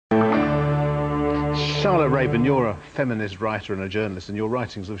Charlotte Raeburn, you're a feminist writer and a journalist, and your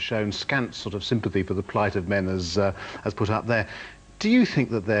writings have shown scant sort of sympathy for the plight of men as put up there. Do you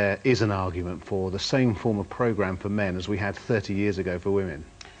think that there is an argument for the same form of programme for men as we had 30 years ago for women?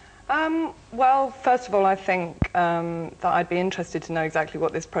 Well, first of all, I think that I'd be interested to know exactly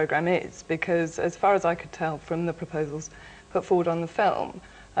what this programme is, because as far as I could tell from the proposals put forward on the film,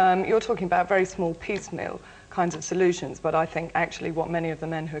 you're talking about very small piecemeal kinds of solutions, but I think actually what many of the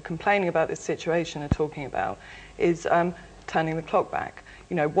men who are complaining about this situation are talking about is turning the clock back.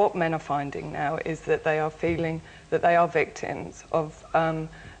 You know, what men are finding now is that they are feeling that they are victims of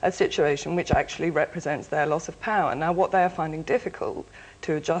a situation which actually represents their loss of power. Now, what they are finding difficult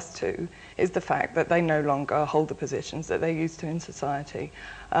to adjust to is the fact that they no longer hold the positions that they used to in society,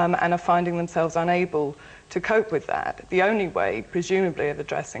 and are finding themselves unable to cope with that. The only way, presumably, of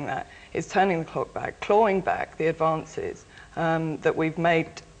addressing that is turning the clock back, clawing back the advances that we've made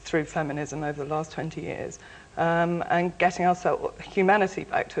through feminism over the last 20 years, and getting ourselves, humanity,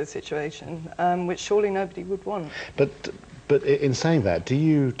 back to a situation which surely nobody would want. But in saying that, do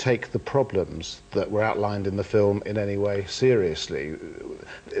you take the problems that were outlined in the film in any way seriously?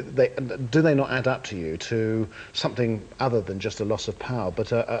 Do they not add up to you to something other than just a loss of power,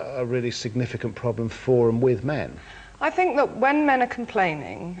 but a really significant problem for and with men? I think that when men are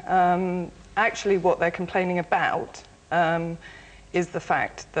complaining, actually what they're complaining about is the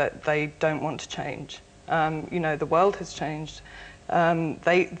fact that they don't want to change. You know, the world has changed.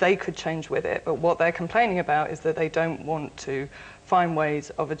 They could change with it, but what they're complaining about is that they don't want to find ways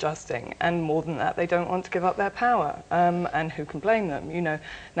of adjusting, and more than that, they don't want to give up their power, and who can blame them? You know,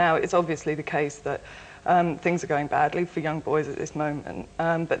 now it's obviously the case that things are going badly for young boys at this moment,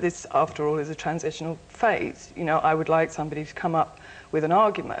 but this, after all, is a transitional phase. You know, I would like somebody to come up with an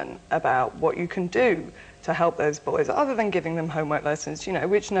argument about what you can do to help those boys, other than giving them homework lessons, you know,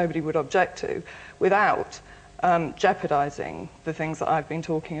 which nobody would object to, without jeopardising the things that I've been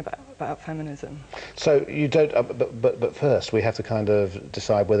talking about feminism. So you don't, but first we have to kind of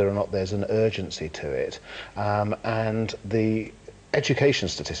decide whether or not there's an urgency to it, and the education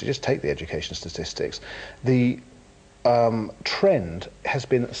statistics, just take the education statistics, the trend has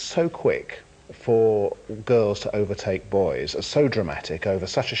been so quick for girls to overtake boys, so dramatic over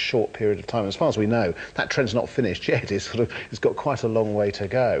such a short period of time. As far as we know, that trend's not finished yet. It's got quite a long way to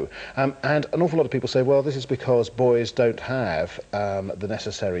go. And an awful lot of people say, well, this is because boys don't have the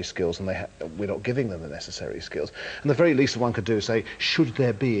necessary skills, and we're not giving them the necessary skills. And the very least one could do is say, should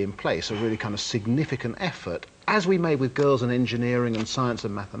there be in place a really kind of significant effort, as we made with girls in engineering and science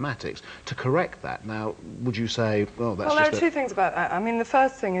and mathematics, to correct that? Now, would you say, well, that's Well, there are two things about that. I mean, the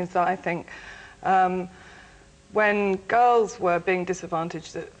first thing is that I think when girls were being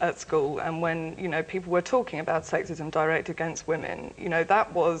disadvantaged at school, and when, you know, people were talking about sexism directed against women, you know,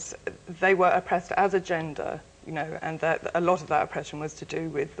 they were oppressed as a gender, you know, and that a lot of that oppression was to do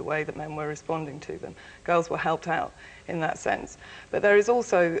with the way that men were responding to them. Girls were helped out in that sense. But there is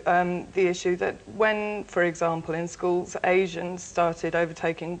also the issue that when, for example, in schools, Asians started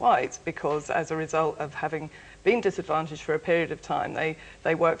overtaking whites because, as a result of having been disadvantaged for a period of time,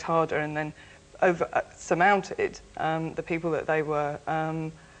 they worked harder and then surmounted the people that they were,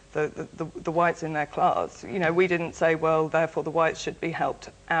 the whites in their class. You know, we didn't say, well, therefore the whites should be helped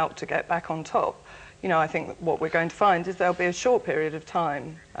out to get back on top. You know, I think what we're going to find is there'll be a short period of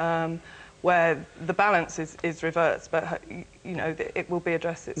time where the balance is reversed, but you know, it will be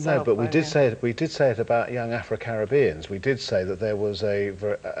addressed itself. No, but we did say it about young Afro-Caribbeans. We did say that there was a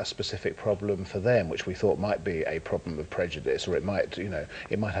specific problem for them, which we thought might be a problem of prejudice, or it might, you know,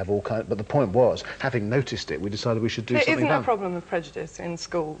 it might have all kinds. But the point was, having noticed it, we decided we should do something about it. It isn't a problem of prejudice in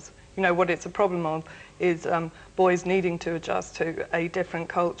schools. You know, what it's a problem of is boys needing to adjust to a different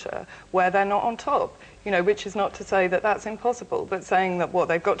culture where they're not on top. You know, which is not to say that that's impossible, but saying that what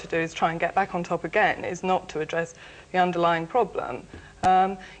they've got to do is try and get back on top again is not to address the underlying problem.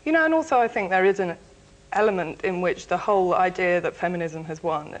 You know, and also I think there is an element in which the whole idea that feminism has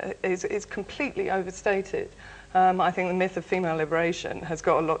won is completely overstated. I think the myth of female liberation has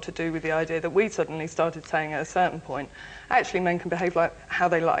got a lot to do with the idea that we suddenly started saying at a certain point, actually men can behave like how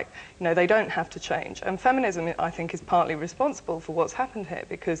they like. You know, they don't have to change. And feminism, I think, is partly responsible for what's happened here,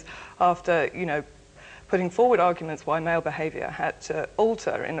 because after, you know, putting forward arguments why male behaviour had to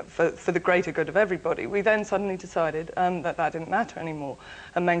alter for the greater good of everybody, we then suddenly decided that didn't matter anymore,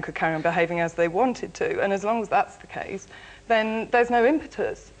 and men could carry on behaving as they wanted to. And as long as that's the case, then there's no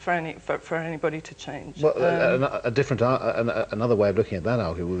impetus for anybody to change. Well, another way of looking at that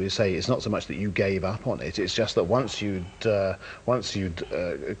argument would be to say it's not so much that you gave up on it; it's just that once you'd got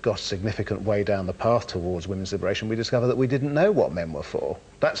a significant way down the path towards women's liberation, we discovered that we didn't know what men were for.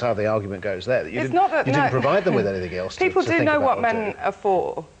 That's how the argument goes there. That you It's didn't, not that, you no. didn't provide them with anything else. People to do think know about what or men do. are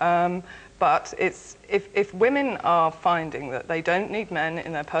for, but it's if women are finding that they don't need men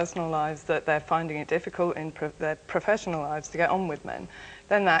in their personal lives, that they're finding it difficult in their professional lives to get on with men,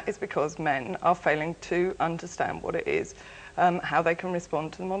 then that is because men are failing to understand what it is, how they can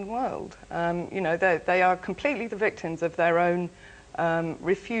respond to the modern world. You know, they are completely the victims of their own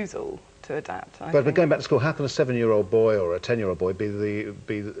refusal to adapt. But going back to school, how can a 7-year-old boy or a 10-year-old boy be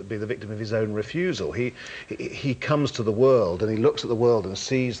the victim of his own refusal? He comes to the world and he looks at the world and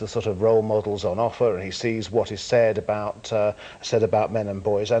sees the sort of role models on offer, and he sees what is said about men and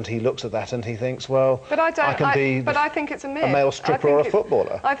boys, and he looks at that and he thinks, well, I think it's a myth. A male stripper or a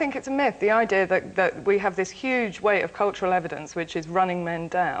footballer. I think it's a myth. The idea that we have this huge weight of cultural evidence which is running men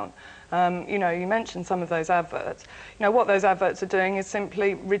down. You know, you mentioned some of those adverts. You know, what those adverts are doing is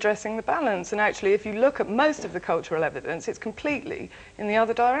simply redressing the balance. And actually, if you look at most of the cultural evidence, it's completely in the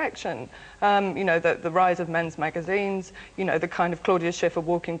other direction. You know, the rise of men's magazines, you know, the kind of Claudia Schiffer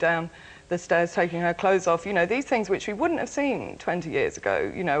walking down the stairs taking her clothes off, you know, these things which we wouldn't have seen 20 years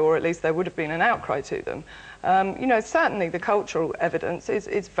ago, you know, or at least there would have been an outcry to them. You know, certainly the cultural evidence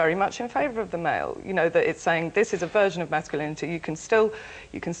is very much in favour of the male. You know, that it's saying this is a version of masculinity. You can still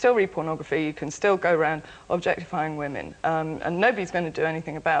read pornography. You can still go around objectifying women, and nobody's going to do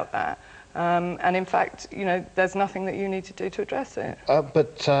anything about that. And in fact, you know, there's nothing that you need to do to address it.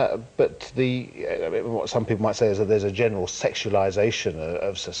 But what some people might say is that there's a general sexualisation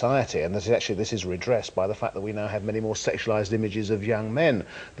of society, and this is redressed by the fact that we now have many more sexualised images of young men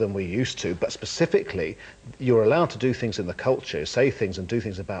than we used to. But specifically, you're allowed to do things in the culture, say things and do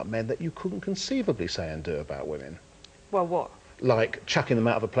things about men that you couldn't conceivably say and do about women. Well, what? Like chucking them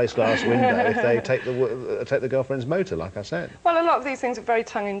out of a plate glass window if they take the girlfriend's motor, like I said. Well, a lot of these things are very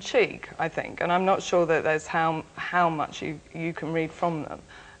tongue-in-cheek, I think, and I'm not sure that there's how much you can read from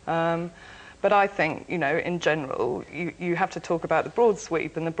them. But I think, you know, in general, you have to talk about the broad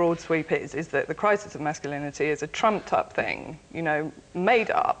sweep, and the broad sweep is that the crisis of masculinity is a trumped-up thing, you know,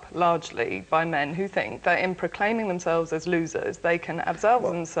 made up largely by men who think that in proclaiming themselves as losers, they can absolve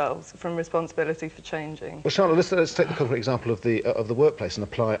themselves from responsibility for changing. Well, Charlotte, let's take the concrete example of the workplace and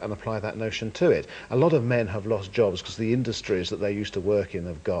apply that notion to it. A lot of men have lost jobs because the industries that they used to work in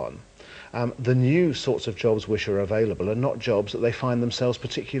have gone. The new sorts of jobs which are available are not jobs that they find themselves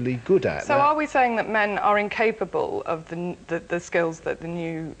particularly good at. So are we saying that men are incapable of the skills that the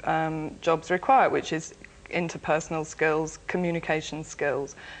new jobs require, which is interpersonal skills, communication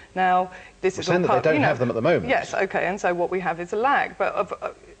skills? Now, this is all part, that they don't have them at the moment. Yes, okay, and so what we have is a lag, but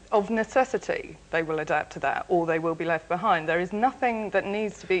of necessity they will adapt to that, or they will be left behind. There is nothing that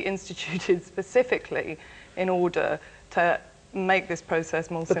needs to be instituted specifically in order to make this process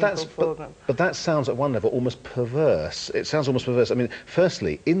more simple for them. But that sounds at one level almost perverse. It sounds almost perverse. I mean,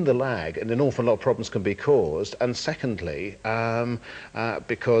 firstly, in the lag, and an awful lot of problems can be caused, and secondly,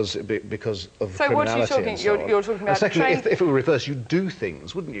 because of criminality. What are you talking? You're talking about. And secondly, if it were reversed, you'd do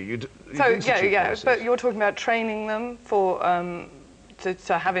things, wouldn't you? But you're talking about training them for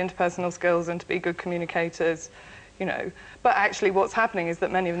to have interpersonal skills and to be good communicators. You know, but actually what's happening is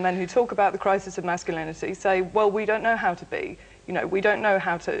that many of the men who talk about the crisis of masculinity say, well, we don't know how to be, you know, we don't know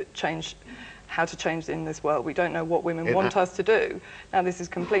how to change in this world, we don't know what women want us to do. Now, this is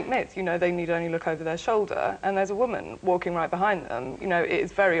complete myth, you know, they need only look over their shoulder and there's a woman walking right behind them, you know, it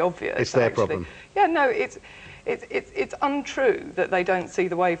is very obvious. It's their problem. Yeah, no, it's untrue that they don't see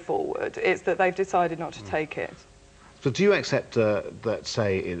the way forward, it's that they've decided not to take it. So do you accept that,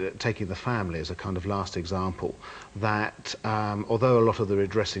 say, taking the family as a kind of last example, that although a lot of the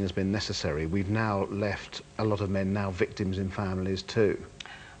redressing has been necessary, we've now left a lot of men now victims in families too?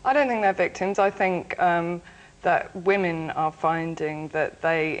 I don't think they're victims. I think that women are finding that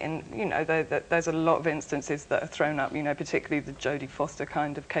that there's a lot of instances that are thrown up, you know, particularly the Jodie Foster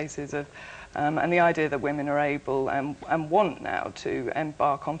kind of cases of, and the idea that women are able and want now to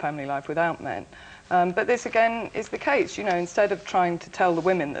embark on family life without men. But this, again, is the case. You know, instead of trying to tell the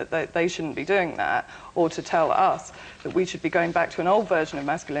women that they shouldn't be doing that, or to tell us that we should be going back to an old version of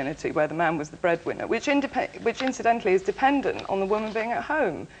masculinity where the man was the breadwinner, which incidentally is dependent on the woman being at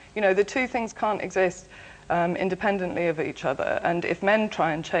home. You know, the two things can't exist independently of each other, and if men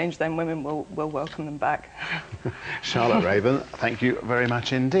try and change, then women will welcome them back. Charlotte Raven, thank you very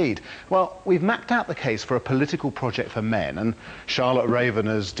much indeed. Well, we've mapped out the case for a political project for men, and Charlotte Raven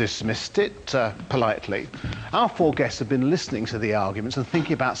has dismissed it politely. Our four guests have been listening to the arguments and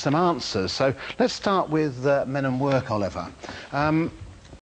thinking about some answers, so let's start with Men and Work, Oliver.